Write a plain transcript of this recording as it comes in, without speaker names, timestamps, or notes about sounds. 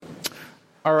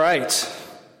All right.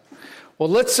 Well,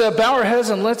 let's bow our heads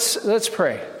and let's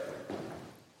pray.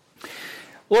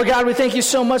 Lord God, we thank you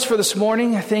so much for this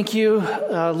morning. I thank you,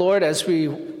 Lord, as we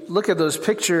look at those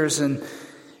pictures and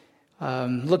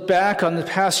look back on the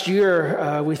past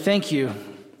year. We thank you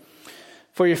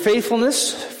for your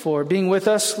faithfulness, for being with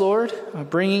us, Lord,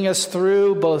 bringing us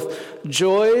through both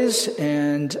joys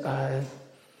and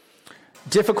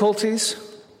difficulties.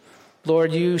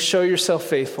 Lord, you show yourself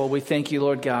faithful. We thank you,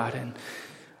 Lord God. And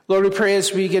Lord, we pray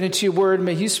as we get into your word,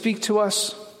 may you speak to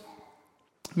us.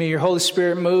 May your Holy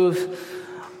Spirit move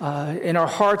in our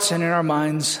hearts and in our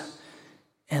minds.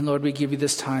 And Lord, we give you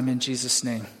this time in Jesus'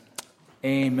 name.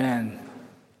 Amen.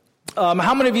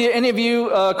 How many of you, any of you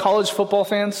college football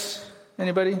fans?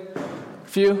 Anybody? A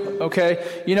few?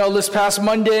 Okay. You know, this past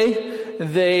Monday,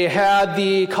 they had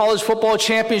the college football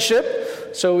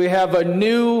championship. So we have a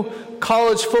new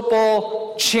college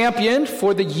football champion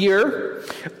for the year.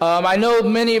 I know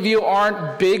many of you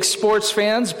aren't big sports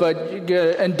fans, but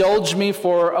indulge me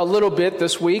for a little bit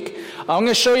this week. I'm going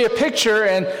to show you a picture,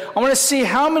 and I want to see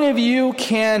how many of you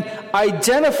can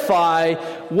identify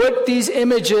what these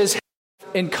images have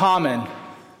in common.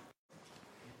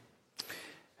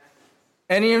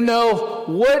 And you know,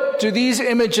 what do these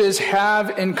images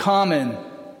have in common?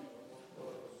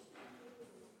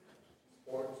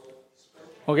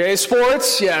 Okay,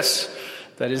 sports, yes.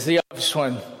 That is the obvious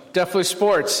one. Definitely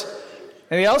sports.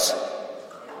 Anything else?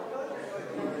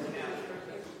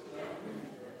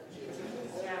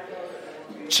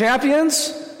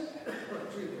 Champions?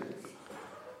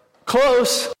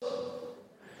 Close.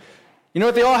 You know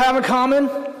what they all have in common?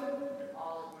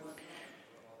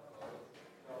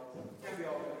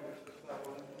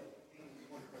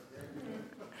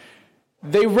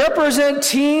 They represent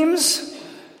teams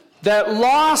that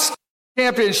lost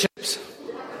championships.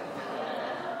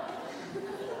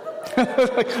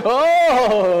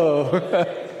 Oh,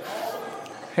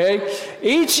 hey!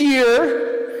 Each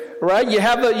year, right? You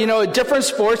have different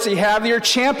sports. You have your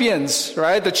champions,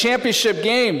 right? The championship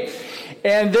game,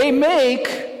 and they make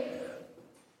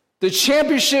the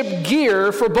championship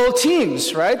gear for both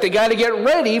teams, right? They got to get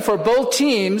ready for both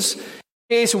teams in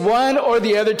case one or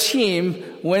the other team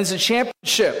wins the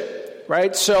championship,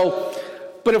 right? So,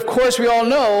 but of course, we all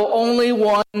know only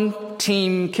one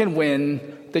team can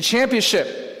win the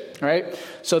championship. Right?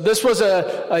 So this was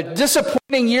a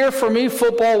disappointing year for me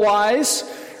football-wise,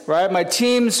 right? My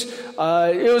teams,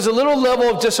 it was a little level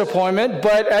of disappointment,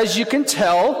 but as you can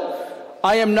tell,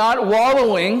 I am not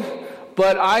wallowing,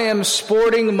 but I am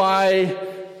sporting my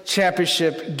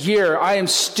championship gear. I am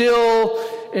still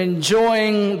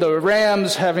enjoying the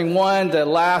Rams having won the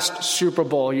last Super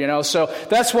Bowl, So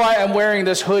that's why I'm wearing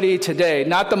this hoodie today.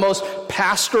 Not the most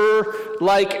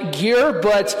pastor-like gear,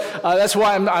 but that's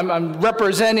why I'm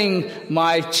representing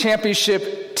my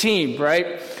championship team,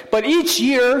 right? But each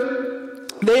year,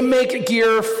 they make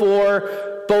gear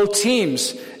for both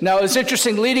teams. Now, it's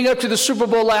interesting, leading up to the Super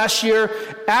Bowl last year,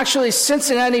 actually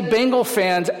Cincinnati Bengal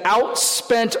fans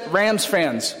outspent Rams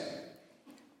fans.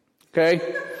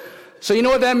 Okay? So you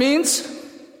know what that means?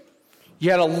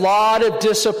 You had a lot of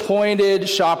disappointed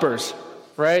shoppers,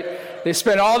 right? They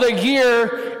spent all their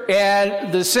gear,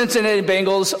 and the Cincinnati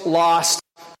Bengals lost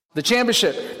the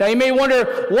championship. Now you may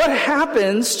wonder, what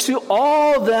happens to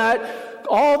all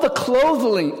the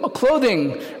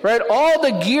clothing, right? All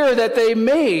the gear that they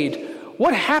made.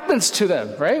 What happens to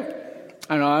them, right?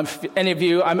 I don't know if any of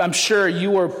you, I'm sure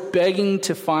you were begging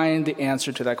to find the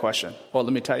answer to that question. Well,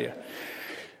 let me tell you.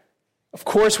 Of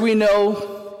course, we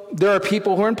know there are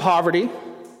people who are in poverty.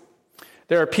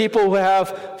 There are people who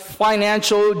have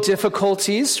financial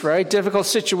difficulties, right? Difficult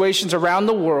situations around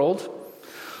the world.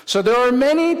 So there are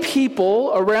many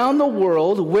people around the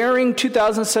world wearing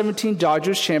 2017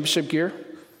 Dodgers championship gear,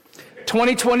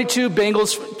 2022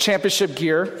 Bengals championship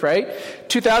gear, right?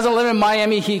 2011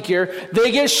 Miami Heat gear.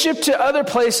 They get shipped to other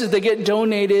places. They get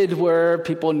donated where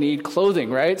people need clothing,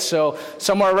 right? So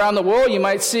somewhere around the world, you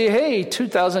might see, hey,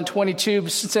 2022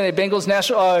 Cincinnati Bengals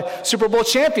national Super Bowl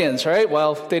champions, right?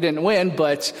 Well, they didn't win,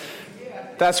 but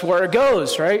that's where it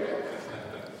goes, right?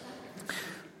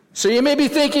 So you may be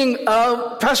thinking,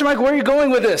 Pastor Mike, where are you going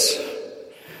with this?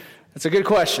 That's a good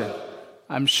question.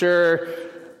 I'm sure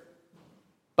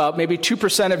about maybe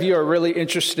 2% of you are really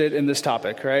interested in this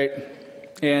topic, right?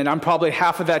 And I'm probably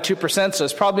half of that 2%, so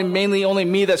it's probably mainly only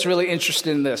me that's really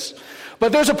interested in this.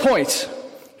 But there's a point.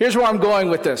 Here's where I'm going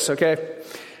with this, okay?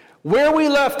 Where we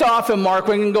left off in Mark,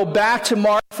 we can go back to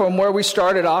Mark from where we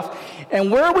started off.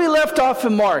 And where we left off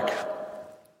in Mark,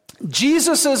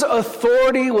 Jesus'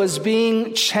 authority was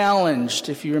being challenged,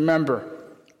 if you remember,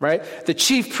 right? The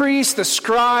chief priests, the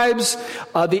scribes,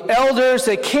 the elders,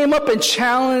 they came up and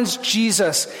challenged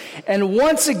Jesus. And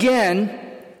once again,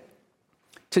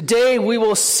 today we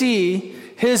will see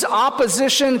his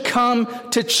opposition come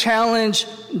to challenge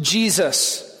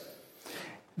Jesus.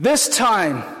 This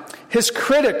time, his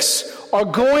critics are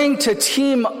going to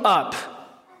team up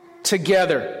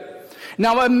together.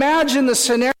 Now imagine the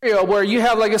scenario where you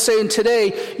have, like I say,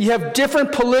 today, you have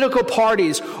different political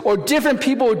parties or different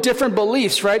people with different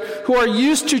beliefs, right? Who are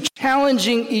used to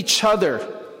challenging each other,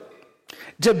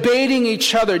 debating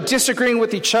each other, disagreeing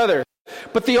with each other.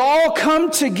 But they all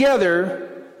come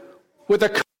together with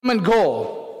a common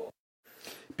goal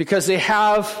because they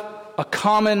have a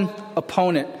common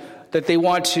opponent that they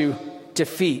want to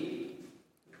defeat.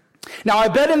 Now I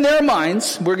bet in their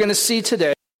minds, we're going to see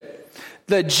today,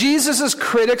 that Jesus'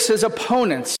 critics, his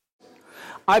opponents,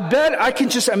 I bet I can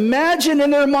just imagine in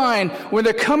their mind when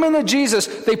they're coming to Jesus,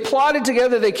 they plotted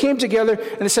together, they came together,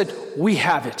 and they said, we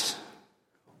have it.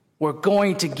 We're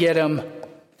going to get him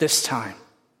this time.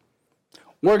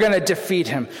 We're going to defeat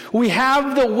him. We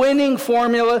have the winning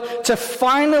formula to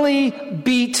finally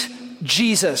beat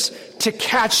Jesus, to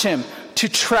catch him, to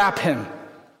trap him.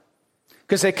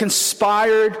 Because they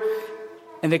conspired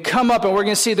and they come up, and we're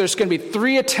going to see there's going to be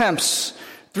 3 attempts,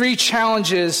 3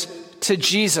 challenges to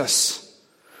Jesus.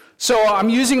 So I'm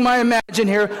using my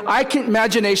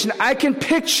imagination. I can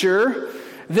picture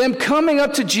them coming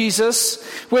up to Jesus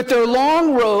with their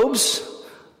long robes,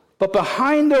 but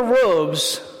behind their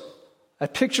robes, I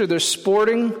picture they're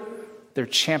sporting their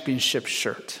championship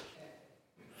shirt.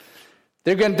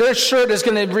 Their shirt is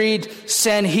going to read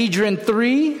Sanhedrin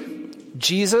 3,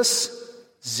 Jesus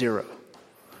 0.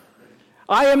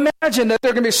 I imagine that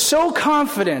they're going to be so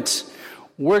confident,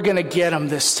 we're going to get him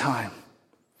this time.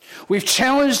 We've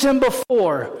challenged him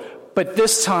before, but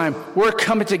this time we're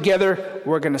coming together,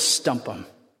 we're going to stump him.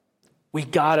 We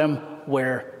got him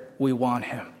where we want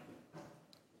him.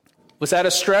 Was that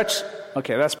a stretch?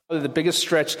 Okay, that's probably the biggest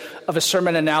stretch of a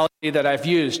sermon analogy that I've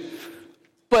used.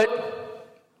 But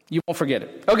you won't forget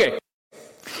it. Okay,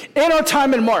 in our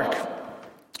time in Mark,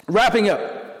 wrapping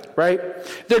up, right?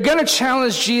 They're going to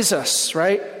challenge Jesus,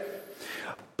 right?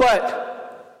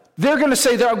 But they're going to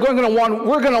say we're going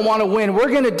to want to win. We're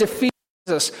going to defeat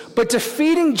Jesus. But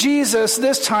defeating Jesus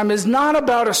this time is not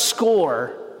about a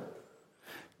score.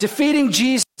 Defeating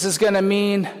Jesus is going to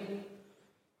mean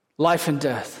life and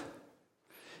death.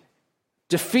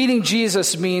 Defeating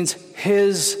Jesus means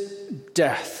his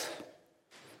death.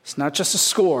 It's not just a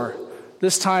score.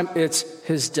 This time it's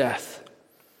his death.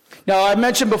 Now, I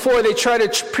mentioned before they tried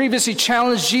to previously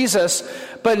challenge Jesus,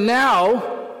 but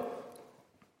now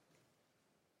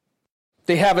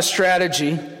they have a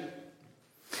strategy.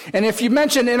 And if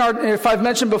I've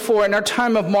mentioned before, in our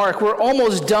time of Mark, we're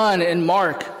almost done in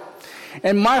Mark.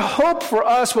 And my hope for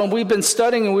us when we've been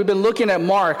studying and we've been looking at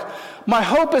Mark, my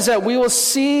hope is that we will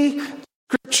see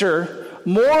Scripture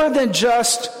more than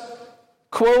just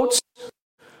quotes,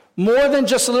 more than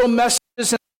just little messages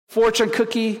in a fortune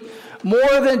cookie,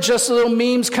 more than just little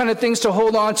memes kind of things to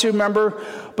hold on to, remember,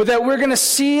 but that we're going to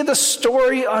see the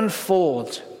story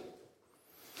unfold.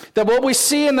 That what we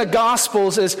see in the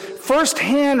Gospels is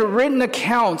firsthand written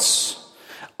accounts,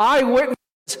 eyewitnesses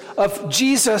of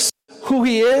Jesus, who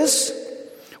he is,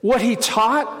 what he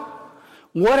taught,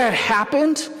 what had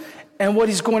happened, and what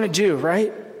he's going to do,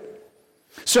 right?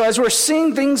 So as we're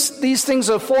seeing these things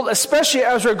unfold, especially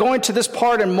as we're going to this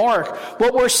part in Mark,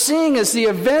 what we're seeing is the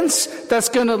events that's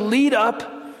going to lead up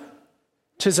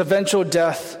to his eventual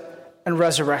death and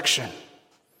resurrection.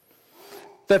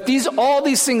 That all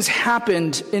these things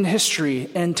happened in history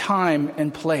and time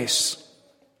and place.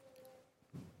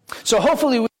 So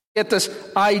hopefully we get this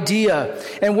idea.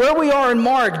 And where we are in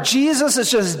Mark, Jesus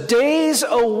is just days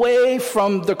away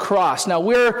from the cross. Now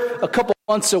we're a couple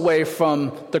months away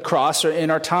from the cross or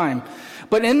in our time.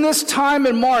 But in this time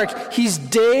in Mark, he's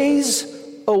days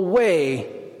away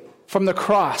from the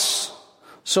cross.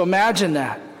 So imagine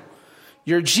that.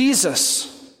 You're Jesus.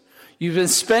 You've been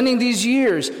spending these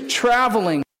years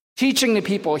traveling, teaching the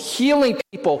people, healing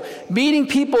people, meeting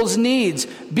people's needs,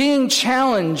 being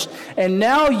challenged, and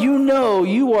now you know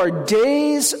you are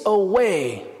days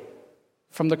away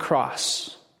from the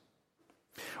cross.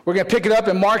 We're going to pick it up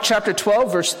in Mark chapter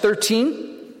 12, verse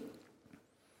 13.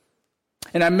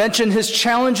 And I mentioned his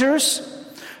challengers.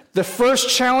 The first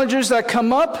challengers that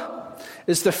come up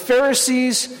is the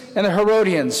Pharisees and the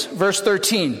Herodians. Verse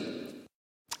 13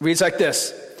 reads like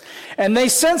this. And they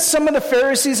sent some of the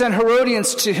Pharisees and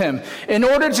Herodians to him in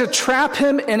order to trap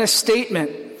him in a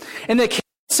statement. And they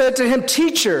said to him,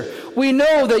 Teacher, we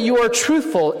know that you are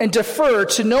truthful and defer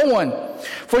to no one,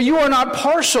 For you are not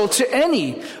partial to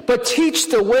any, but teach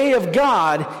the way of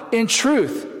God in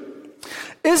truth.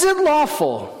 Is it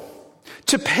lawful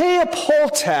to pay a poll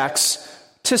tax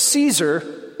to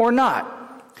Caesar or not?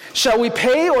 Shall we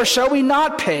pay or shall we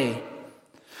not pay?"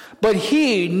 But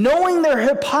he, knowing their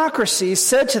hypocrisy,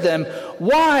 said to them,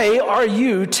 "Why are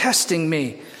you testing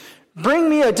me? Bring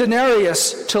me a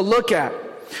denarius to look at."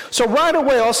 So right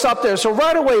away, I'll stop there. So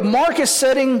right away, Mark is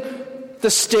setting the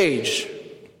stage,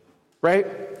 right?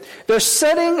 They're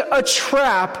setting a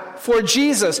trap for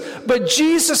Jesus, but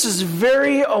Jesus is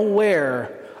very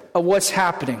aware of what's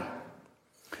happening.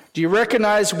 Do you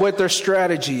recognize what their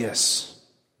strategy is?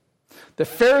 The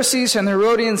Pharisees and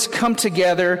Herodians come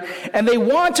together, and they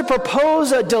want to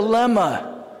propose a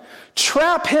dilemma,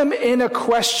 trap him in a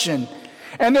question.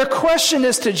 And their question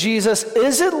is to Jesus,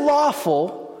 is it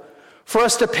lawful for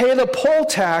us to pay the poll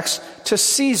tax to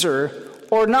Caesar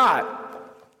or not?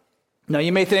 Now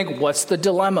you may think, what's the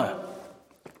dilemma?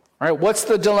 All right, what's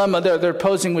the dilemma that they're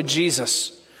posing with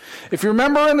Jesus? If you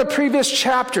remember in the previous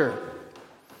chapter,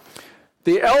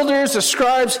 the elders, the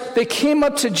scribes, they came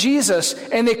up to Jesus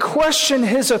and they questioned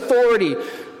his authority.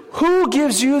 Who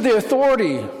gives you the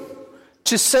authority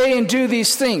to say and do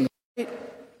these things?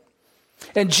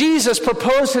 And Jesus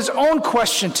proposed his own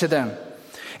question to them.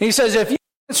 And he says, if you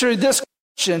answer this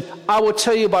question, I will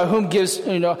tell you by whom gives,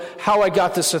 how I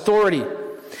got this authority.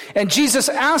 And Jesus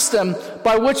asked them,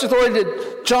 by which authority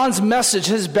did John's message,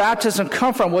 his baptism,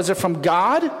 come from? Was it from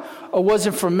God or was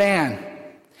it from man?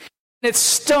 And it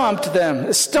stumped them.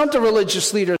 It stumped the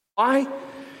religious leaders. Why?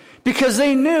 Because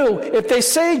they knew if they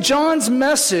say John's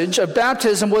message of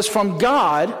baptism was from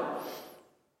God,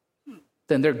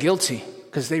 then they're guilty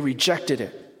because they rejected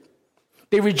it.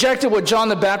 They rejected what John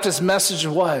the Baptist's message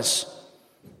was.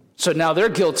 So now they're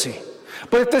guilty.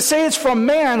 But if they say it's from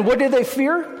man, what did they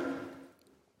fear?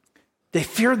 They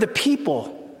feared the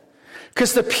people.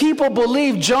 Because the people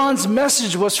believed John's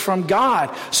message was from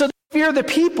God. So they fear the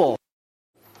people.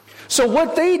 So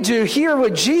what they do here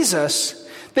with Jesus,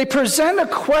 they present a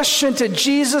question to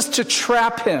Jesus to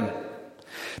trap him.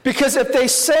 Because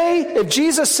if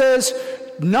Jesus says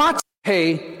not to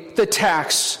pay the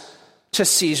tax to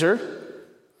Caesar,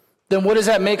 then what does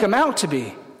that make him out to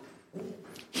be?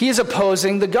 He's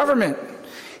opposing the government.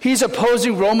 He's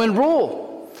opposing Roman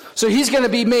rule. So he's going to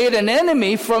be made an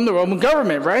enemy from the Roman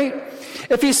government, right?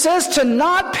 If he says to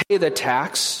not pay the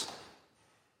tax,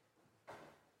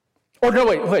 wait, did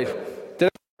I get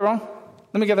that wrong?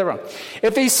 Let me get that wrong.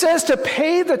 If he says to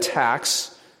pay the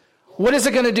tax, what is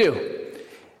it going to do?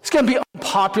 It's going to be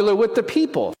unpopular with the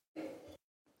people,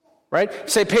 right?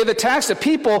 Say pay the tax. The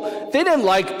people, they didn't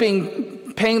like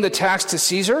paying the tax to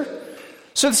Caesar.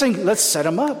 So they're saying, let's set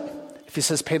him up. If he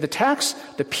says pay the tax,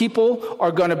 the people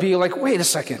are going to be like, wait a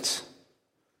second.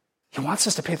 He wants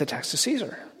us to pay the tax to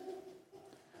Caesar.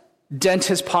 Dent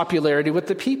his popularity with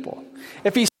the people.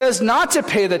 If he says not to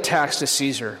pay the tax to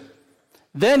Caesar,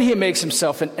 then he makes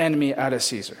himself an enemy out of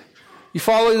Caesar. You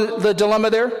follow the dilemma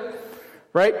there?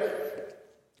 Right?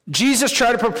 Jesus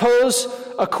tried to propose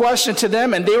a question to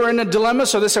them, and they were in a dilemma,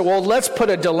 so they said, well, let's put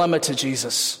a dilemma to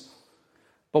Jesus.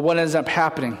 But what ends up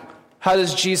happening? How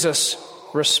does Jesus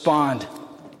respond?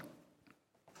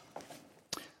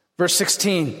 Verse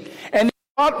 16, and he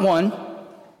brought one,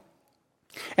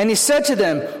 and he said to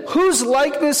them, whose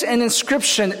likeness and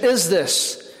inscription is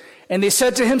this? And they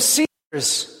said to him,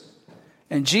 Caesar's.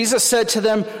 And Jesus said to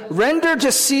them, render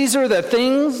to Caesar the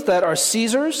things that are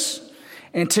Caesar's,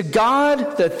 and to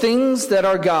God the things that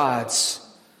are God's.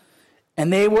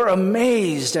 And they were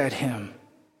amazed at him.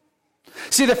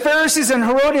 See, the Pharisees and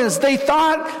Herodians, they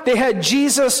thought they had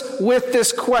Jesus with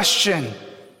this question.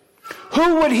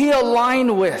 Who would he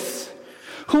align with?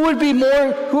 Who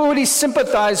would he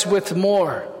sympathize with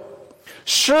more?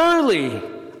 Surely,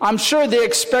 I'm sure they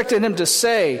expected him to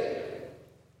say,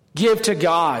 give to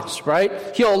God, right?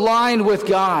 He'll align with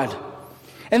God.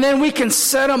 And then we can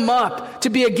set him up to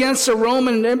be against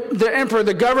the emperor,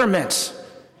 the government.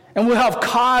 And we'll have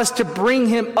cause to bring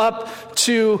him up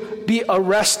to be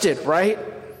arrested, right?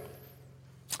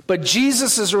 But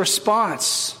Jesus'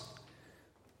 response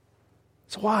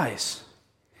is wise.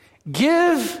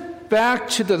 Give back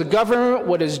to the government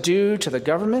what is due to the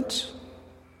government.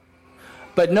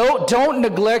 But don't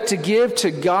neglect to give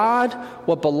to God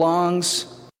what belongs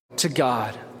to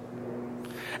God.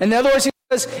 In other words, he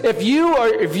says, if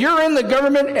you're in the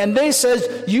government and they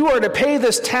says you are to pay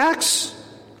this tax,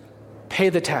 pay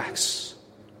the tax.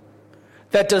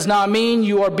 That does not mean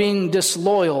you are being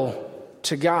disloyal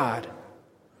to God.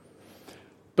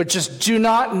 But just do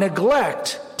not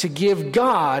neglect to give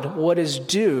God what is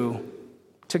due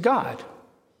to God.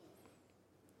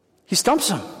 He stumps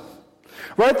him.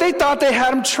 Right? They thought they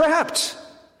had him trapped.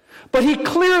 But he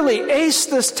clearly aced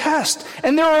this test.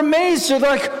 And they were amazed. They're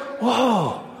like,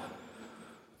 whoa.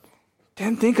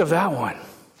 Didn't think of that one.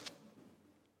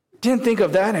 Didn't think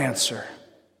of that answer.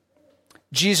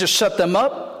 Jesus shut them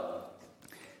up,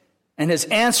 and his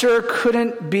answer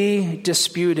couldn't be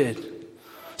disputed.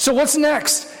 So what's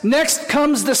next? Next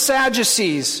comes the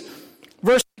Sadducees.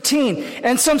 Verse 18,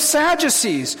 and some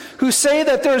Sadducees who say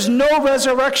that there's no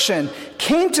resurrection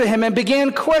came to him and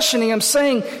began questioning him,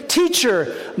 saying,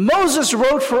 Teacher, Moses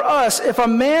wrote for us, if a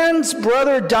man's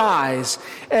brother dies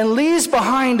and leaves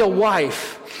behind a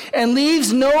wife and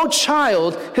leaves no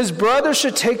child, his brother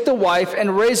should take the wife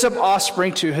and raise up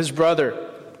offspring to his brother.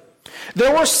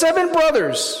 There were 7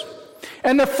 brothers,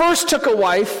 and the first took a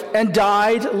wife and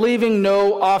died, leaving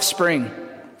no offspring.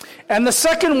 And the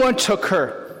second one took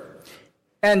her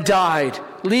and died,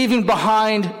 leaving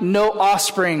behind no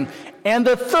offspring. And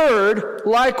the third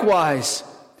likewise.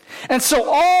 And so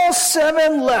all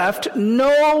 7 left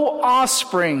no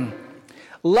offspring.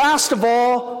 Last of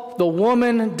all, the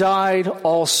woman died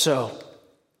also.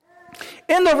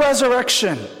 In the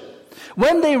resurrection,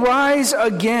 when they rise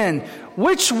again,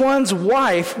 which one's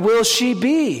wife will she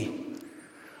be?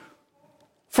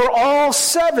 For all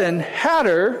 7 had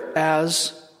her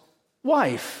as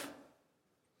wife.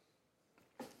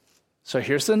 So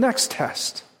here's the next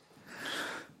test.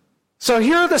 So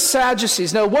here are the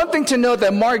Sadducees. Now, one thing to note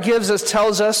that Mark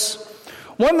tells us,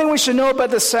 one thing we should know about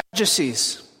the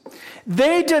Sadducees,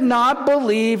 they did not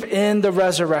believe in the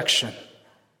resurrection.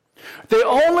 They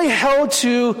only held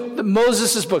to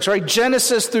Moses' books, right?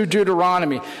 Genesis through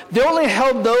Deuteronomy. They only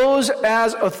held those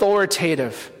as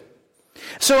authoritative.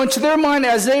 So into their mind,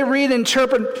 as they read and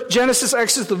interpret Genesis,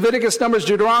 Exodus, Leviticus, Numbers,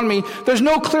 Deuteronomy, there's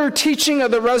no clear teaching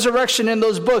of the resurrection in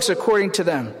those books according to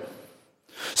them.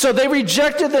 So they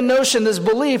rejected the notion, this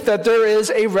belief that there is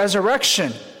a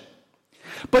resurrection.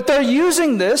 But they're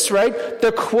using this, right?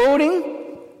 They're quoting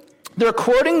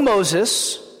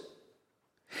Moses,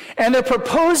 and they're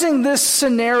proposing this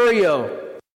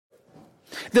scenario,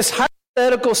 this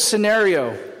hypothetical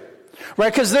scenario.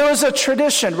 Right, because there was a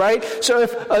tradition, right? So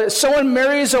if someone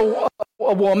marries a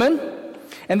woman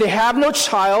and they have no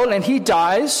child and he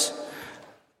dies,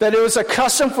 that it was a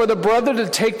custom for the brother to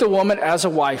take the woman as a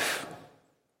wife,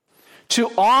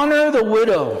 to honor the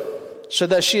widow so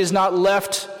that she is not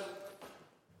left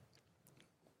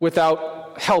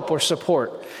without help or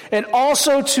support, and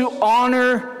also to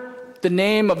honor the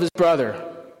name of his brother.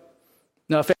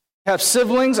 Now, if have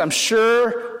siblings, I'm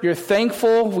sure you're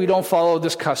thankful we don't follow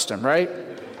this custom, right?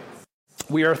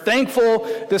 We are thankful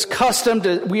this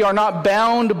custom, we are not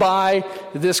bound by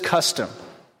this custom.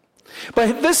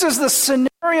 But this is the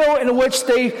scenario in which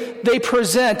they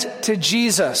present to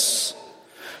Jesus.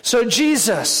 So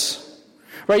Jesus,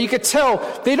 right, you could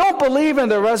tell they don't believe in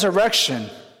the resurrection.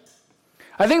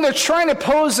 I think they're trying to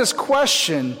pose this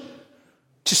question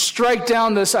to strike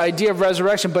down this idea of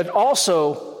resurrection, but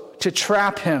also to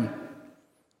trap him.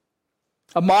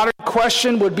 A modern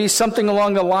question would be something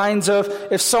along the lines of,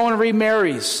 if someone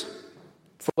remarries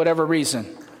for whatever reason,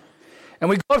 and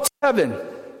we go up to heaven,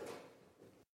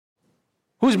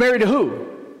 who's married to who?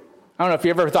 I don't know if you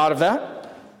ever thought of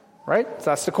that, right?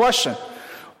 That's the question.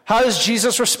 How does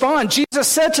Jesus respond? Jesus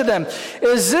said to them,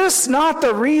 is this not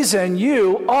the reason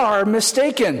you are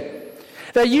mistaken?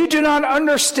 That you do not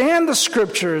understand the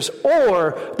scriptures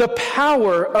or the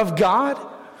power of God?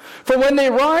 For when they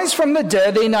rise from the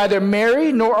dead, they neither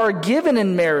marry nor are given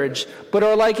in marriage, but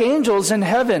are like angels in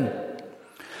heaven.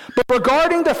 But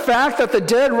regarding the fact that the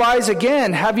dead rise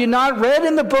again, have you not read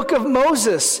in the book of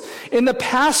Moses, in the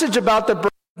passage about the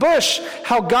bush,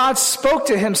 how God spoke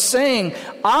to him, saying,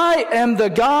 I am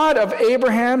the God of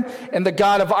Abraham, and the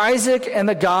God of Isaac, and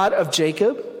the God of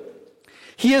Jacob?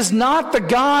 He is not the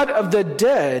God of the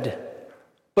dead,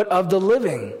 but of the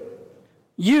living.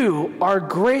 You are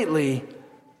greatly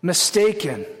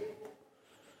mistaken.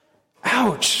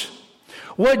 Ouch.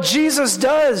 What Jesus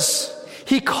does,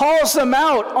 he calls them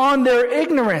out on their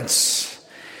ignorance.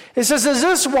 He says, is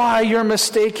this why you're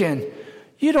mistaken?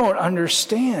 You don't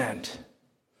understand.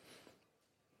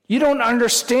 You don't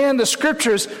understand the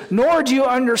scriptures, nor do you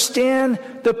understand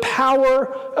the power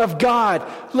of God.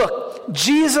 Look,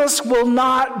 Jesus will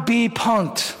not be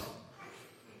punked.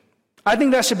 I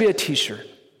think that should be a t-shirt.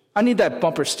 I need that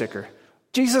bumper sticker.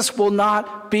 Jesus will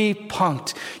not be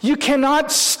punked. You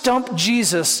cannot stump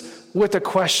Jesus with a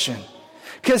question,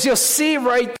 because he'll see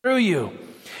right through you,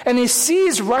 and he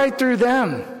sees right through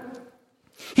them.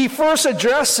 He first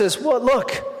addresses, well,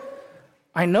 look,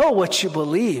 I know what you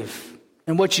believe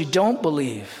and what you don't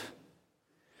believe.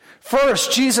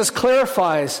 First, Jesus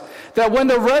clarifies that when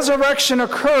the resurrection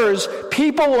occurs,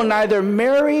 people will neither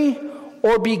marry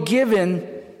or be given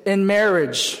in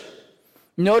marriage.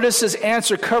 Notice his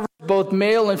answer covers both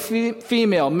male and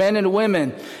female, men and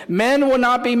women. Men will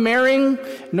not be marrying,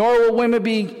 nor will women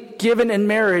be given in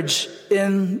marriage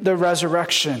in the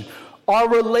resurrection. Our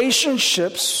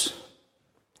relationships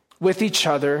with each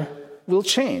other will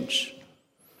change.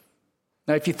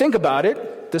 Now, if you think about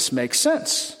it, this makes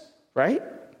sense, right?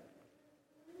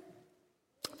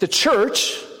 The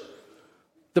church,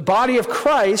 the body of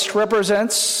Christ,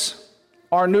 represents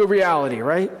our new reality,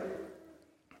 right?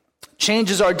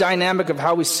 Changes our dynamic of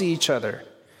how we see each other.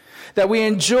 That we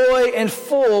enjoy in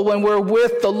full when we're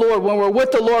with the Lord. When we're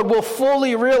with the Lord, we'll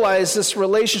fully realize this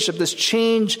relationship, this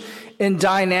change in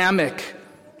dynamic.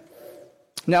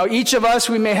 Now, each of us,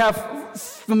 we may have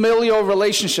familial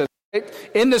relationships. Right?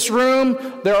 In this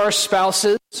room, there are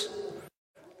spouses.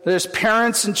 There's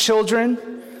parents and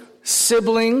children,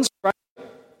 siblings, right?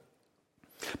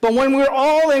 But when we're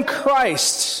all in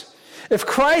Christ, if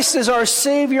Christ is our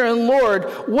Savior and Lord,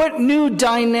 what new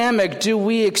dynamic do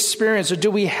we experience or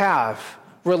do we have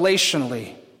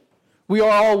relationally? We are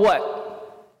all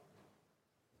what?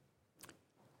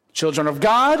 Children of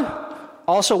God.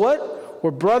 Also what?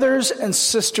 We're brothers and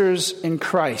sisters in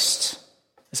Christ.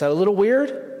 Is that a little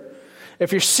weird?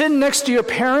 If you're sitting next to your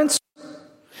parents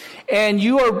and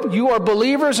you are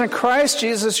believers in Christ,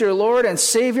 Jesus your Lord and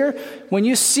Savior, when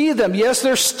you see them, yes,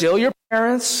 they're still your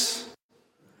parents,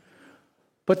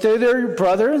 but they're their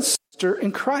brother and sister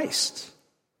in Christ.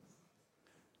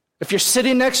 If you're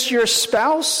sitting next to your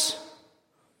spouse,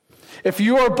 if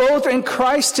you are both in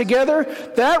Christ together,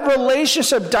 that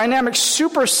relationship dynamic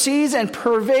supersedes and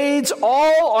pervades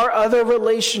all our other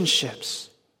relationships.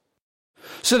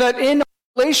 So that in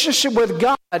relationship with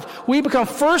God, we become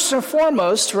first and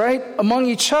foremost, right, among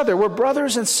each other. We're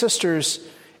brothers and sisters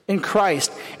in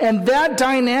Christ. And that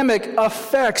dynamic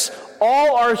affects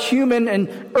all our human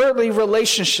and earthly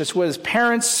relationships with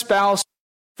parents, spouse,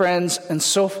 friends, and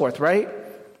so forth, right?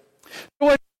 So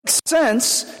it makes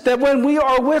sense that when we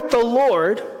are with the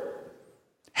Lord,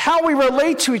 how we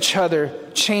relate to each other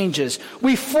changes.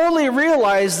 We fully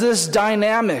realize this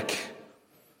dynamic.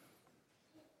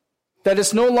 That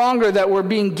it's no longer that we're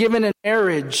being given in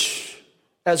marriage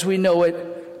as we know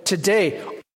it today.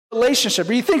 Relationship,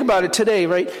 you think about it today,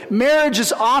 right? Marriage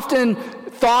is often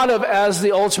thought of as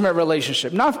the ultimate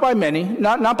relationship. Not by many,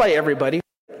 not by everybody.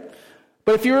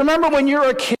 But if you remember when you were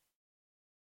a kid,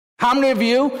 how many of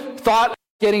you thought of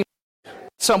getting married at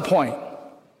some point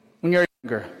when you're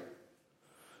younger?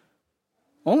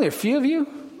 Only a few of you?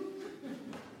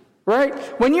 Right?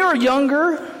 When you were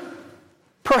younger,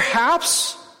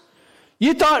 perhaps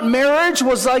you thought marriage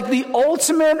was like the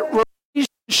ultimate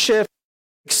relationship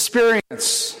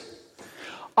experience.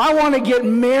 I want to get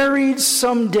married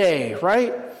someday,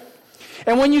 right?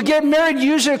 And when you get married,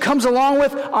 usually it comes along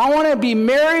with, I want to be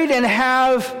married and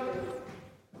have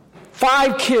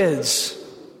 5 kids,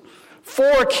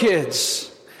 4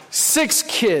 kids, 6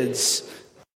 kids.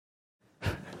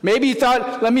 Maybe you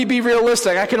thought, let me be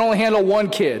realistic, I can only handle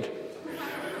 1 kid.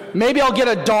 Maybe I'll get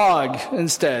a dog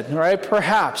instead, right?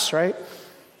 Perhaps, right?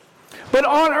 But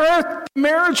on earth,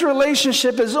 marriage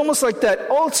relationship is almost like that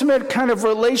ultimate kind of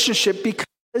relationship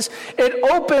because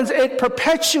it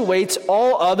perpetuates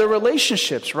all other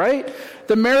relationships, right?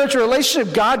 The marriage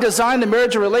relationship, God designed the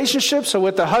marriage relationship, so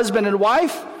with the husband and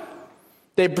wife,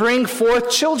 they bring forth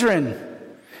children.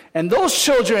 And those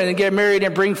children get married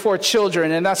and bring forth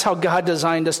children, and that's how God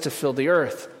designed us to fill the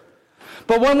earth.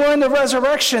 But when we're in the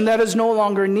resurrection, that is no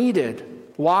longer needed.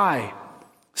 Why?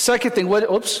 Second thing,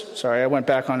 I went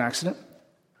back on accident.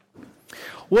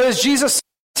 What is Jesus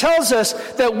tells us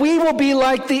that we will be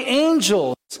like the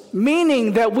angels,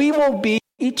 meaning that we will be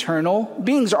eternal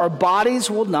beings. Our bodies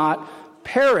will not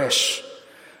perish.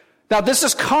 Now, this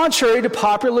is contrary to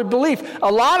popular belief.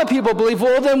 A lot of people believe,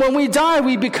 well, then when we die,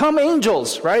 we become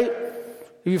angels, right?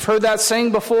 You've heard that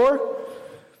saying before?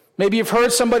 Maybe you've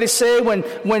heard somebody say when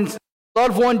a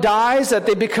loved one dies that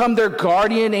they become their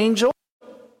guardian angel.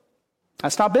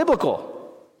 That's not biblical.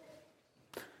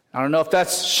 I don't know if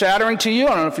that's shattering to you.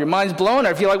 I don't know if your mind's blown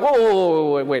or if you're like,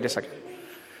 whoa, wait a second.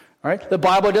 All right? The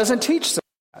Bible doesn't teach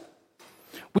that.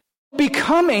 We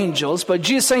become angels, but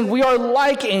Jesus is saying we are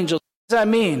like angels. What does that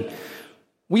mean?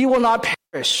 We will not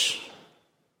perish.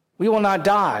 We will not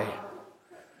die.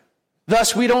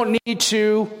 Thus, we don't need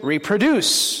to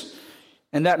reproduce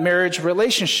in that marriage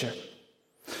relationship.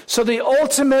 So the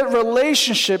ultimate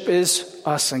relationship is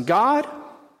us and God,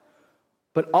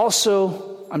 but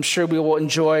also, I'm sure we will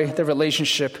enjoy the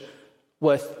relationship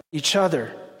with each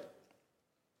other.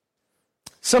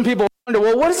 Some people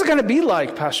Well, what is it going to be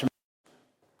like, Pastor?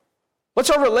 What's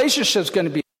our relationships going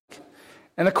to be like?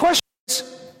 And the question is,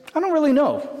 I don't really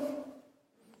know.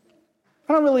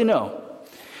 I don't really know.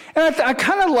 And I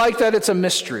kind of like that it's a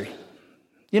mystery.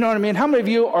 You know what I mean? How many of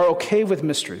you are okay with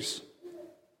mysteries?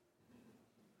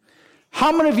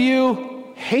 How many of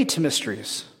you hate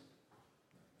mysteries?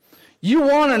 You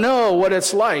want to know what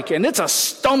it's like, and it's a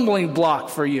stumbling block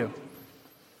for you.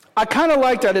 I kind of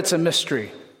like that it's a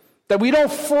mystery, that we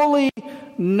don't fully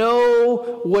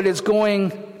know what it's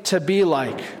going to be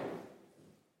like.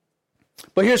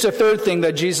 But here's the third thing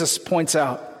that Jesus points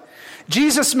out.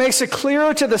 Jesus makes it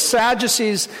clear to the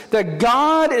Sadducees that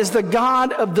God is the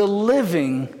God of the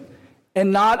living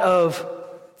and not of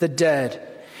the dead.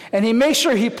 And he makes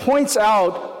sure he points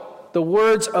out the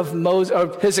words of Moses,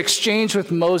 of his exchange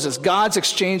with Moses, God's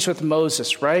exchange with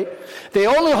Moses, right? They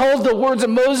only hold the words of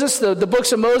Moses, the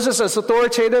books of Moses, as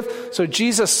authoritative, so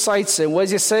Jesus cites it. What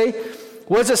does he say?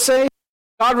 What does it say?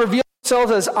 God revealed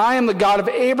himself as, I am the God of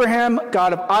Abraham,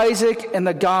 God of Isaac, and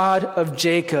the God of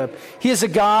Jacob. He is the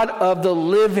God of the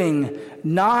living,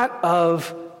 not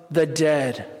of the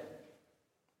dead.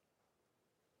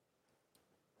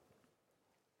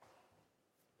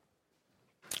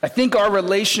 I think our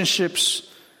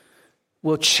relationships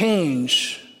will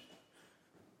change,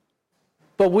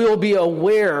 but we'll be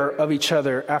aware of each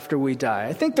other after we die.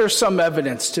 I think there's some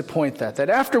evidence to point that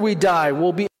after we die,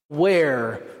 we'll be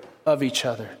aware of each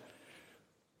other.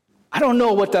 I don't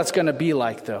know what that's going to be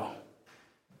like, though.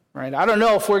 Right? I don't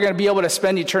know if we're going to be able to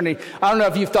spend eternity. I don't know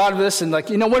if you've thought of this and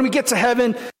when we get to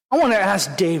heaven, I want to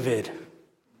ask David.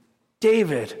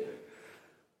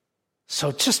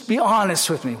 So just be honest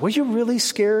with me. Were you really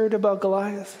scared about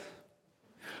Goliath?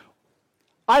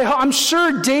 I'm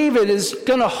sure David is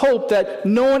going to hope that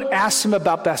no one asks him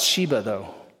about Bathsheba,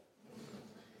 though.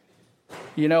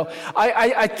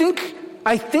 I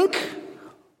think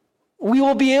we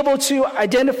will be able to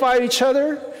identify each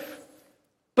other,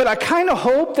 but I kind of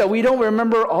hope that we don't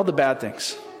remember all the bad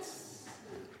things.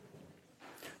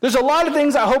 There's a lot of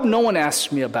things I hope no one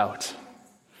asks me about,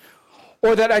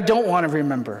 or that I don't want to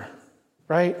remember.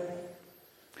 Right?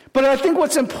 But I think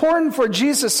what's important for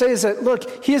Jesus to say is that,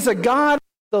 look, he is a God of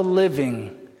the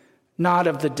living, not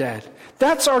of the dead.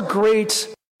 That's our great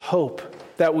hope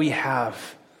that we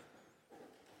have.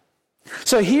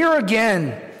 So here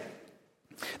again,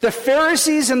 the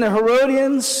Pharisees and the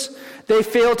Herodians, they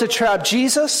failed to trap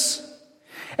Jesus.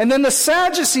 And then the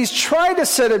Sadducees tried to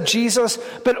set up Jesus,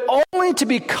 but only to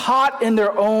be caught in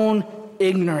their own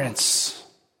ignorance.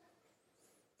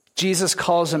 Jesus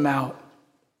calls them out.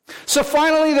 So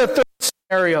finally, the third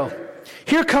scenario.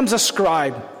 Here comes a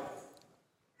scribe.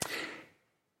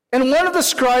 And one of the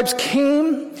scribes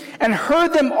came and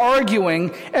heard them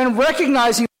arguing, and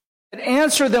recognizing and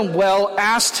answered them well,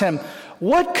 asked him,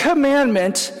 what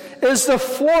commandment is the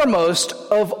foremost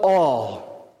of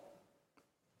all?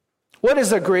 What is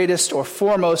the greatest or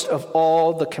foremost of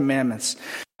all the commandments?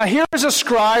 Now here's a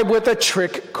scribe with a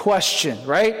trick question,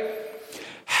 right?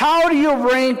 How do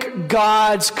you rank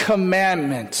God's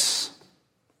commandments?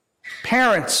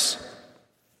 Parents,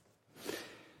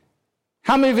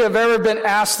 how many of you have ever been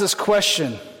asked this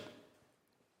question?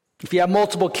 If you have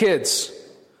multiple kids.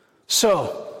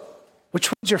 So, which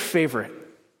one's your favorite?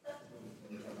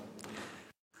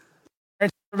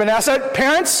 Parents, ever been asked that?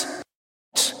 Parents,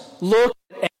 look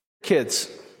at your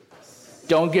kids.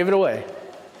 Don't give it away.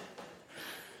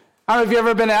 How many of you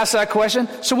ever been asked that question?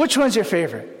 So which one's your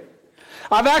favorite?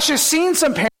 I've actually seen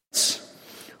some parents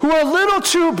who are a little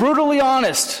too brutally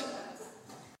honest.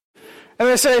 And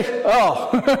they say,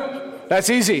 oh, that's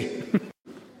easy.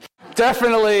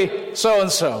 Definitely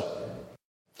so-and-so.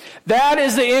 That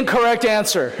is the incorrect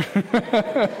answer.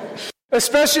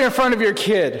 Especially in front of your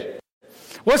kid.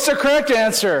 What's the correct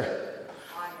answer?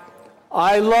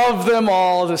 I love them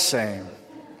all the same.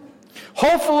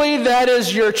 Hopefully that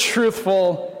is your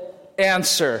truthful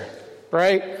answer,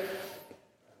 right?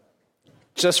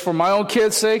 Just for my own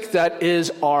kids' sake, that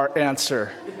is our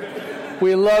answer.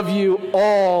 We love you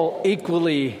all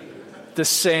equally the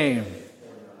same.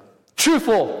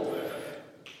 Truthful.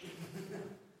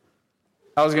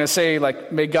 I was going to say,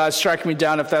 may God strike me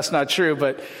down if that's not true,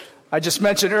 but I just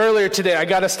mentioned earlier today, I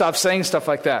got to stop saying stuff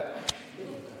like that.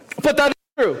 But that is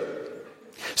true.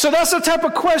 So that's the type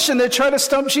of question they try to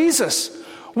stump Jesus.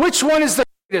 Which one is the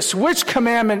greatest? Which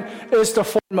commandment is the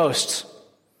foremost?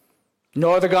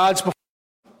 No other gods before.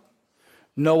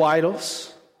 No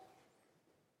idols.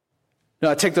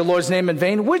 No, take the Lord's name in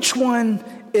vain. Which one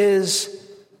is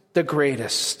the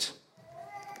greatest?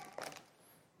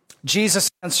 Jesus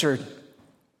answered,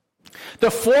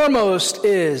 the foremost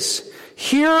is,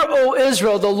 Hear, O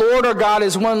Israel, the Lord our God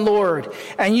is one Lord,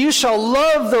 and you shall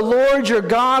love the Lord your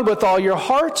God with all your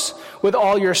heart, with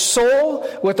all your soul,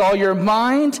 with all your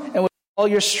mind, and with all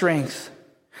your strength.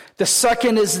 The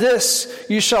second is this,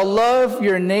 you shall love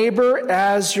your neighbor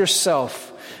as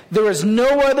yourself. There is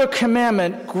no other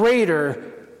commandment greater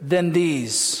than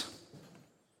these.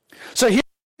 So here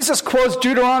Jesus quotes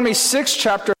Deuteronomy 6,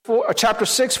 chapter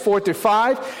 6, 4 through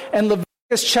 5, and Leviticus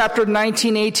chapter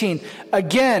 19, 18.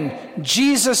 Again,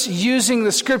 Jesus using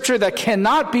the scripture that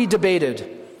cannot be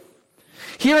debated.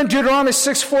 Here in Deuteronomy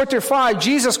 6, 4 through 5,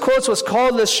 Jesus quotes what's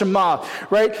called the Shema,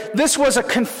 right? This was a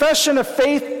confession of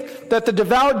faith that the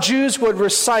devout Jews would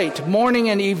recite morning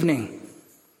and evening,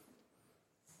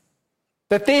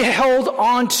 that they held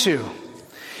on to.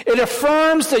 It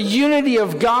affirms the unity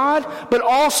of God, but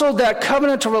also that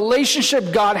covenantal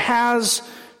relationship God has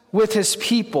with his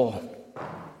people.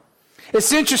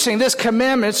 It's interesting, this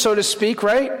commandment, so to speak,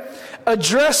 right,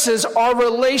 addresses our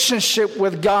relationship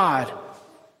with God.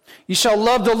 You shall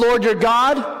love the Lord your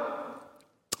God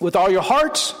with all your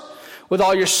heart, with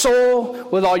all your soul,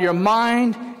 with all your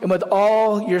mind, and with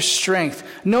all your strength.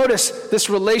 Notice this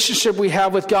relationship we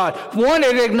have with God. One,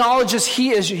 it acknowledges he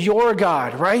is your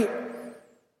God, right?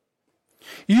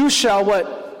 You shall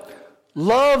what?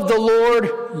 Love the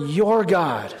Lord your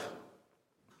God.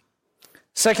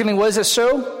 Secondly, what does it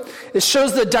show? It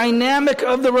shows the dynamic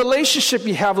of the relationship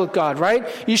you have with God, right?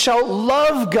 You shall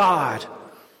love God.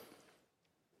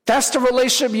 That's the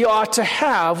relationship you ought to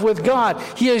have with God.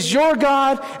 He is your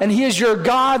God, and he is your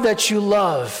God that you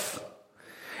love.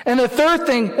 And the third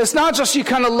thing, it's not just you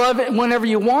kind of love it whenever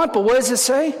you want, but what does it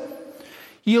say?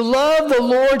 You love the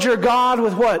Lord your God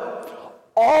with what?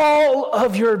 All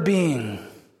of your being.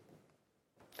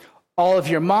 All of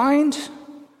your mind,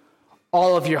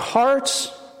 all of your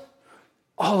heart,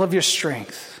 all of your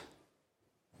strength.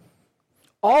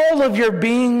 All of your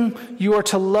being, you are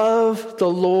to love the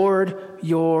Lord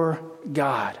your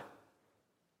God.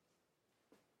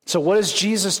 So what does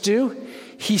Jesus do?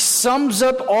 He sums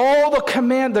up all the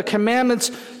commandments,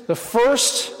 the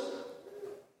first,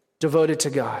 devoted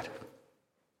to God.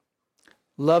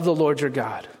 Love the Lord your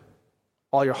God.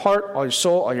 All your heart, all your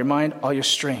soul, all your mind, all your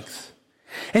strength.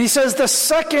 And he says the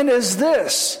second is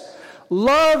this.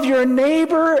 Love your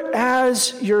neighbor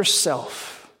as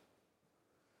yourself.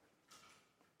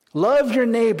 Love your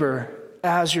neighbor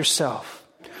as yourself.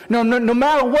 No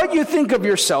matter what you think of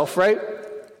yourself, right?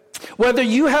 Whether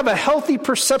you have a healthy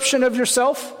perception of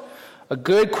yourself, a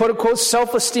good quote-unquote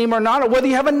self-esteem or not, or whether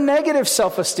you have a negative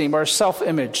self-esteem or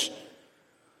self-image.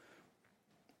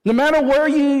 No matter where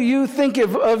you think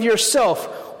of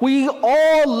yourself, we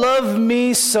all love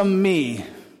me some me.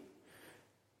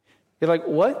 You're like,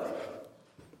 what?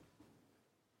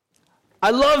 I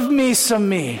love me some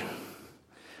me.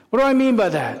 What do I mean by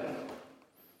that?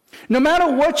 No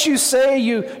matter what you say,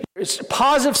 it's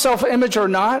positive self-image or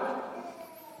not,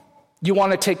 you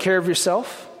want to take care of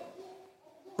yourself,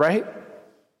 right?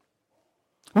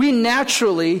 We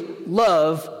naturally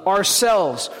love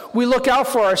ourselves. We look out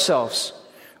for ourselves.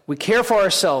 We care for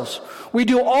ourselves. We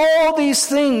do all these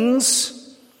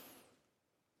things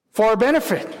for our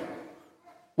benefit.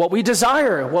 What we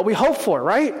desire, what we hope for,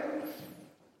 right?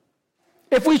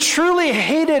 If we truly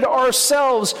hated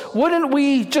ourselves, wouldn't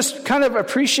we just kind of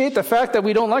appreciate the fact that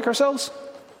we don't like ourselves?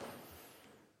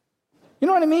 You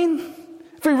know what I mean?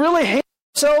 If we really hate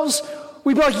ourselves,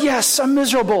 we'd be like, yes, I'm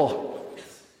miserable.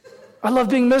 I love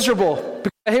being miserable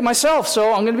because I hate myself,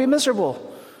 so I'm going to be miserable.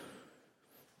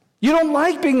 You don't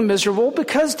like being miserable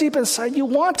because deep inside you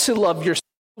want to love yourself.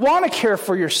 You want to care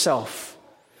for yourself.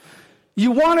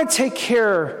 You want to take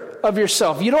care of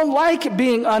yourself. You don't like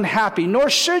being unhappy, nor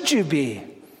should you be.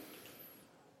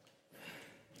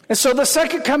 And so the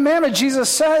second commandment, Jesus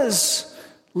says,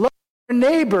 love your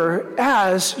neighbor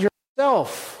as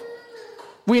yourself.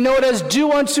 We know it as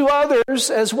do unto others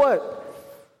as what?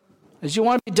 As you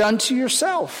want to be done to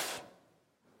yourself.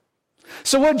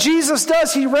 So what Jesus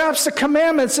does, he wraps the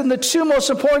commandments in the two most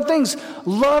important things.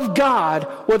 Love God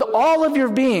with all of your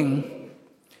being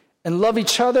and love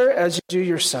each other as you do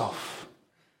yourself.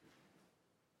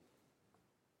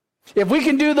 If we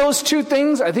can do those two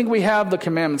things, I think we have the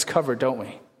commandments covered, don't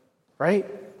we? Right?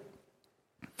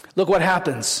 Look what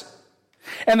happens.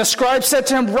 And the scribe said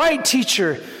to him, right,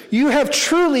 teacher, you have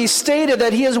truly stated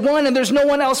that he is one and there's no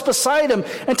one else beside him.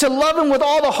 And to love him with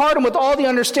all the heart and with all the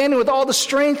understanding, with all the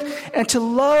strength, and to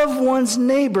love one's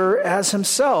neighbor as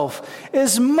himself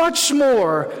is much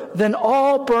more than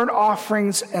all burnt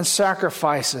offerings and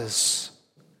sacrifices.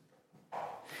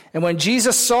 And when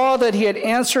Jesus saw that he had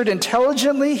answered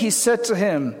intelligently, he said to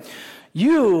him,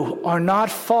 you are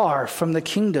not far from the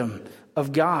kingdom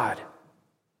of God.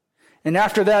 And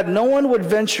after that, no one would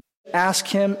venture to ask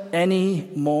him any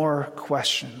more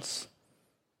questions.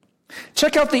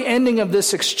 Check out the ending of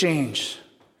this exchange.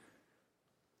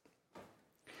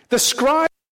 The scribe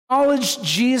acknowledged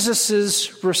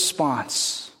Jesus'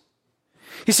 response.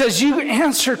 He says, you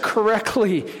answered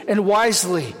correctly and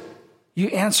wisely. You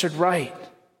answered right.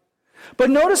 But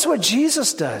notice what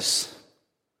Jesus does.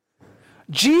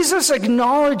 Jesus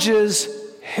acknowledges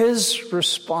his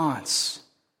response.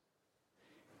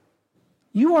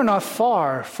 You are not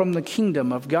far from the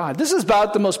kingdom of God. This is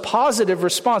about the most positive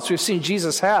response we've seen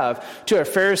Jesus have to a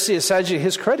Pharisee, a Sadducee,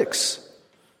 his critics.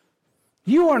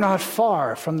 You are not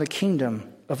far from the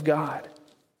kingdom of God.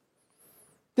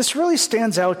 This really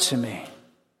stands out to me.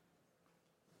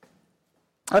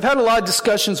 I've had a lot of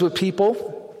discussions with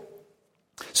people,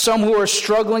 some who are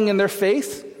struggling in their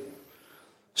faith,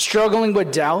 struggling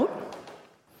with doubt.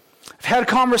 I've had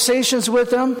conversations with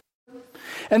them,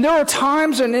 and there are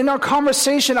times and in our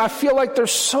conversation I feel like they're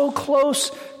so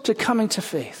close to coming to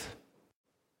faith.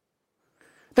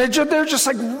 They're just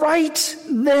like right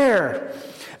there.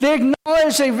 They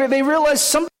acknowledge, they realize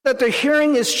something that they're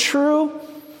hearing is true.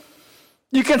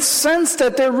 You can sense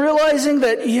that they're realizing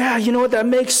that, yeah, you know what, that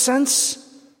makes sense.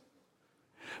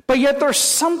 But yet there's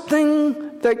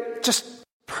something that just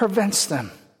prevents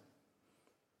them.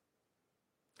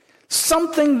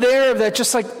 Something there that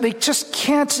just like, they just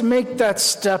can't make that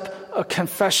step a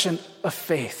confession of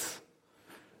faith.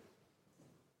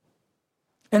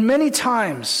 And many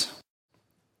times,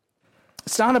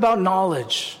 it's not about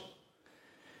knowledge.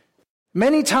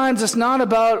 Many times it's not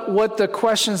about what the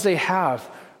questions they have,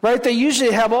 right? They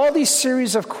usually have all these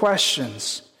series of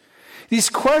questions. These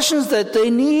questions that they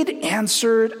need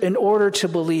answered in order to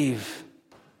believe.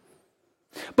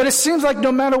 But it seems like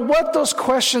no matter what those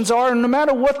questions are, no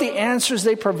matter what the answers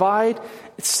they provide,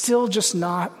 it's still just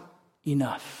not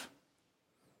enough.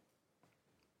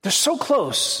 They're so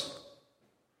close.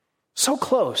 So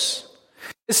close.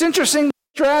 It's interesting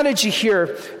strategy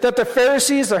here that the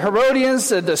Pharisees, the Herodians,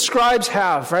 the scribes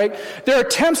have, right? Their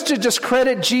attempts to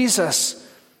discredit Jesus.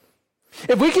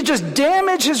 If we could just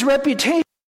damage his reputation,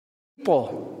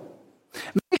 people,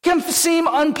 make him seem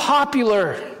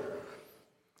unpopular,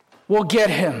 we'll get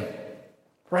him,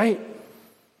 right?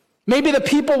 Maybe the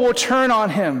people will turn on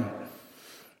him.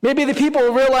 Maybe the people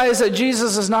will realize that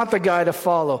Jesus is not the guy to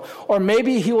follow. Or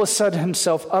maybe he will set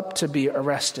himself up to be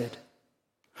arrested.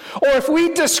 Or if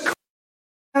we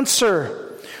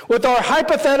answer with our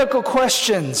hypothetical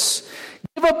questions,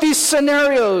 give up these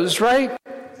scenarios, right?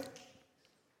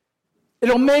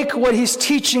 It'll make what he's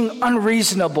teaching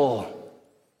unreasonable,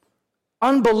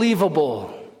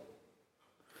 unbelievable.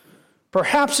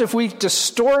 Perhaps if we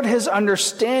distort his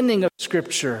understanding of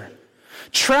Scripture,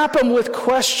 trap him with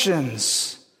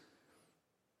questions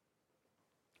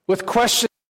that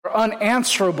are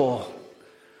unanswerable,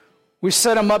 we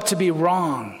set him up to be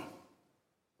wrong.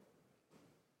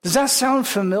 Does that sound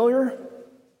familiar?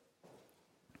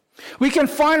 We can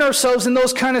find ourselves in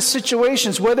those kind of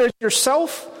situations, whether it's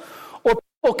yourself or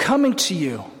people coming to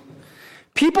you.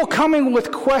 People coming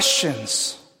with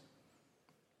questions.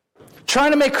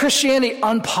 Trying to make Christianity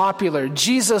unpopular,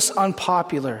 Jesus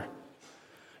unpopular.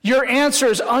 Your answer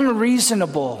is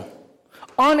unreasonable,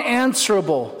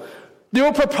 unanswerable. They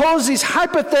will propose these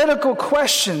hypothetical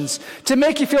questions to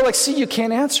make you feel like, see, you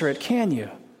can't answer it, can you?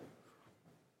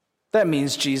 That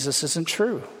means Jesus isn't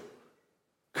true.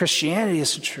 Christianity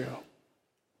isn't true.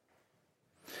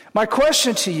 My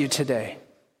question to you today,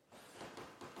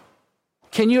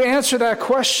 can you answer that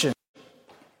question?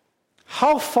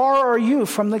 How far are you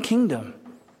from the kingdom?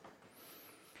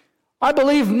 I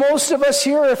believe most of us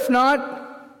here, if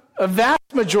not a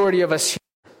vast majority of us here,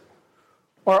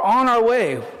 are on our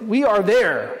way. We are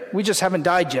there. We just haven't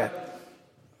died yet.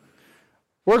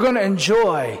 We're going to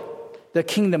enjoy the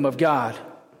kingdom of God.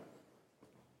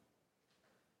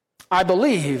 I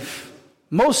believe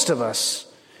most of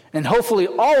us, and hopefully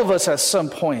all of us at some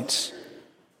point,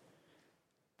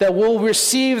 that we'll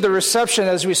receive the reception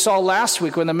as we saw last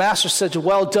week when the master said,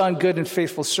 well done, good and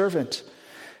faithful servant.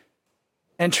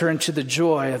 Enter into the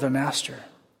joy of the master.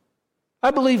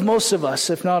 I believe most of us,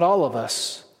 if not all of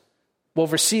us, will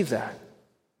receive that.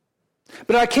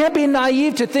 But I can't be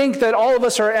naive to think that all of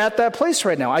us are at that place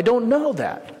right now. I don't know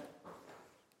that.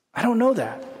 I don't know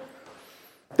that.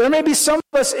 There may be some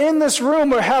of us in this room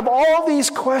who have all these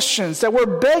questions that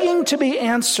we're begging to be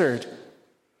answered.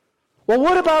 Well,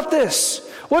 what about this?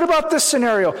 What about this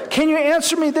scenario? Can you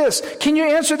answer me this? Can you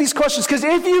answer these questions? Because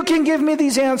if you can give me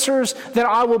these answers, then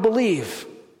I will believe.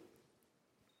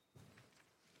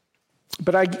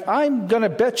 But I'm going to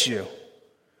bet you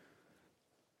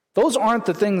those aren't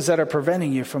the things that are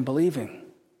preventing you from believing.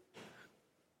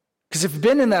 Because if you've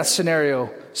been in that scenario,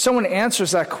 someone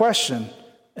answers that question,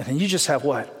 and then you just have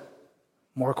what?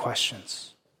 More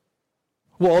questions.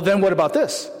 Well, then what about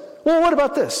this? Well, what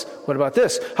about this? What about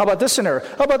this? How about this scenario?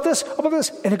 How about this? How about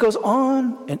this? And it goes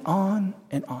on and on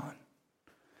and on.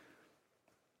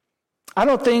 I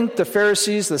don't think the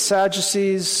Pharisees, the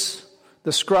Sadducees,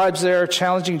 the scribes there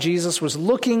challenging Jesus was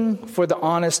looking for the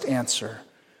honest answer.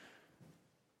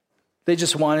 They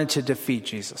just wanted to defeat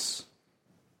Jesus,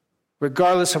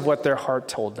 regardless of what their heart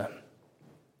told them.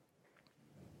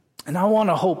 And I want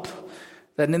to hope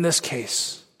that in this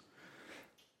case,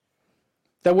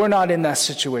 that we're not in that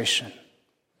situation,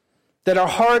 that our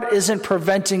heart isn't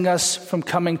preventing us from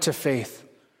coming to faith.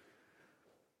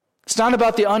 It's not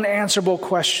about the unanswerable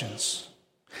questions.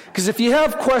 Because if you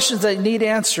have questions that need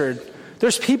answered,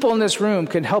 there's people in this room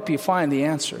can help you find the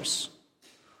answers.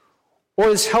 Or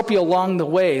just help you along the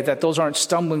way, that those aren't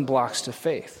stumbling blocks to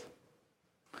faith.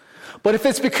 But if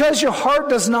it's because your heart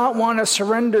does not want to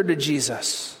surrender to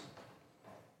Jesus,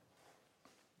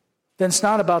 then it's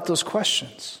not about those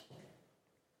questions.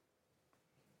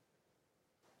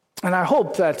 And I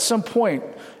hope that at some point,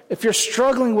 if you're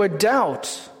struggling with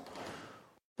doubt,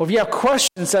 or if you have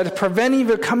questions that are preventing you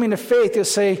from coming to faith, you'll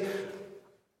say,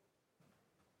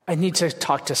 I need to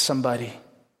talk to somebody.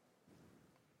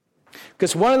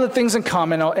 Because one of the things in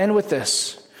common, I'll end with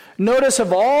this. Notice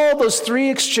of all those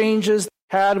 3 exchanges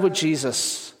they had with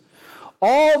Jesus,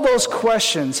 all those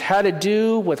questions had to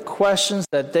do with questions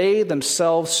that they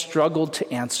themselves struggled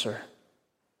to answer.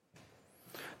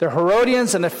 The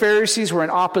Herodians and the Pharisees were in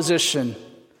opposition.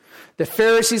 The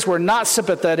Pharisees were not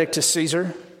sympathetic to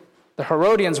Caesar. The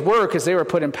Herodians were, because they were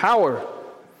put in power.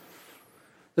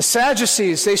 The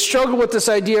Sadducees, they struggled with this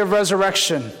idea of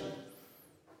resurrection.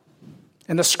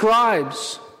 And the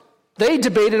scribes, they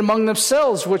debated among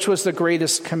themselves which was the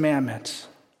greatest commandment.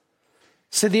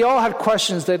 So they all had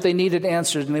questions that they needed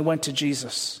answered, and they went to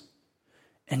Jesus.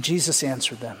 And Jesus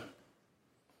answered them.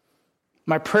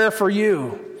 My prayer for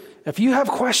you, if you have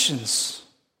questions,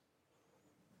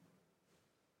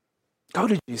 go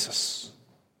to Jesus.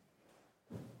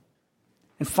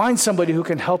 And find somebody who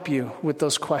can help you with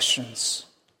those questions.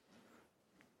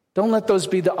 Don't let those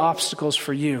be the obstacles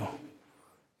for you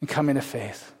in coming to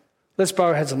faith. Let's bow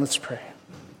our heads and let's pray.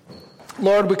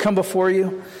 Lord, we come before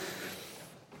you.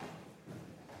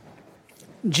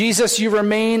 Jesus, you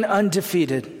remain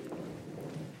undefeated.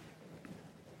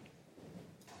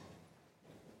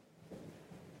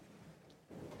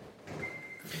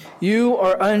 You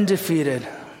are undefeated.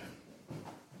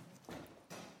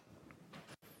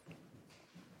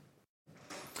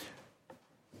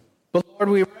 But Lord,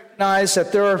 we recognize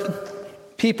that there are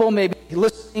people maybe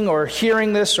listening or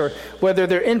hearing this, or whether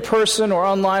they're in person or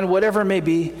online, whatever it may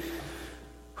be,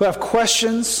 who have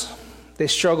questions. They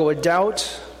struggle with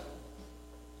doubt.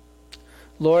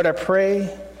 Lord, I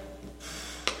pray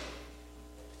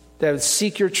that I would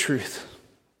seek your truth.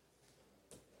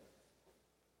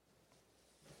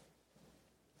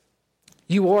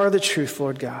 You are the truth,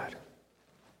 Lord God.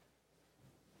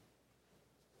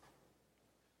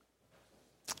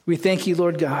 We thank you,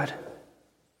 Lord God.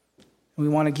 We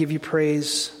want to give you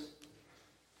praise.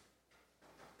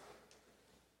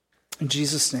 In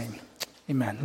Jesus' name, amen.